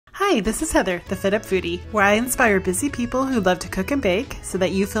Hi, this is Heather, the Fit Up Foodie, where I inspire busy people who love to cook and bake so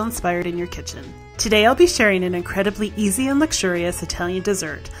that you feel inspired in your kitchen. Today I'll be sharing an incredibly easy and luxurious Italian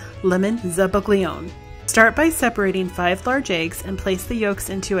dessert, lemon Zabaglione. Start by separating 5 large eggs and place the yolks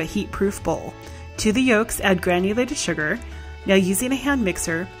into a heat-proof bowl. To the yolks, add granulated sugar. Now using a hand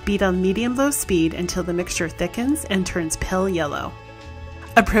mixer, beat on medium-low speed until the mixture thickens and turns pale yellow.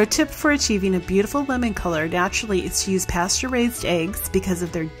 A pro tip for achieving a beautiful lemon color naturally is to use pasture-raised eggs because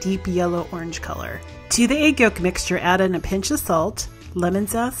of their deep yellow-orange color. To the egg yolk mixture, add in a pinch of salt, lemon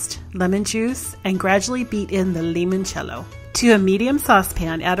zest, lemon juice, and gradually beat in the limoncello. To a medium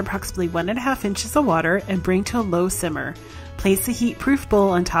saucepan, add approximately 1.5 inches of water and bring to a low simmer. Place a heat-proof bowl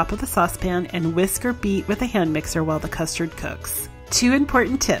on top of the saucepan and whisk or beat with a hand mixer while the custard cooks. 2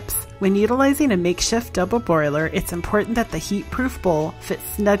 important tips. When utilizing a makeshift double broiler, it's important that the heat-proof bowl fits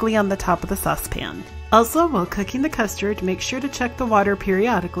snugly on the top of the saucepan. Also, while cooking the custard, make sure to check the water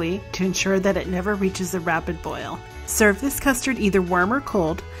periodically to ensure that it never reaches a rapid boil. Serve this custard either warm or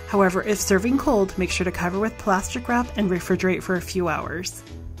cold. However, if serving cold, make sure to cover with plastic wrap and refrigerate for a few hours.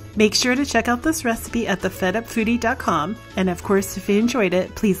 Make sure to check out this recipe at thefitupfoodie.com, and of course, if you enjoyed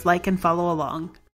it, please like and follow along.